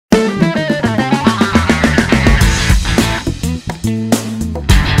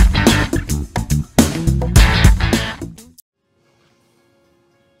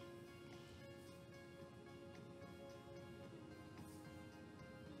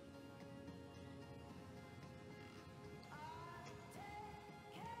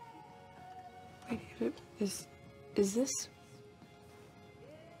Wait, is this?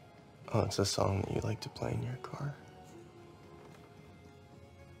 Oh, it's a song that you like to play in your car.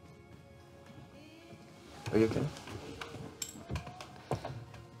 Are you okay?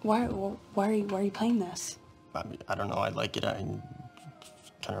 Why are you playing this? I don't know. I like it. Kind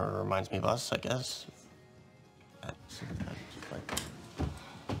of reminds me of us, I guess. That's like...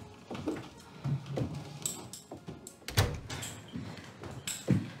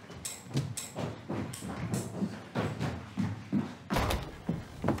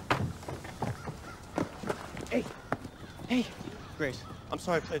 Hey, Grace. I'm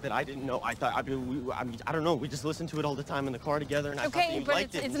sorry I played that. I didn't know. I thought, I don't know. We just listened to it all the time in the car together, and I thought that you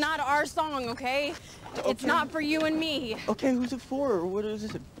liked it. Okay, but it's not our song, okay? It's not for you and me. Okay, who's it for? What is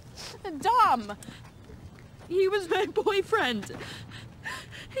it? Dom. He was my boyfriend.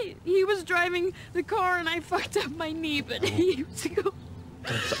 He was driving the car, and I fucked up my knee, but he used to go...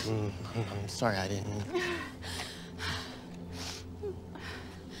 I'm sorry, I didn't...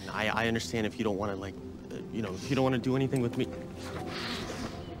 I understand if you don't want to, like, you know, if you don't want to do anything with me.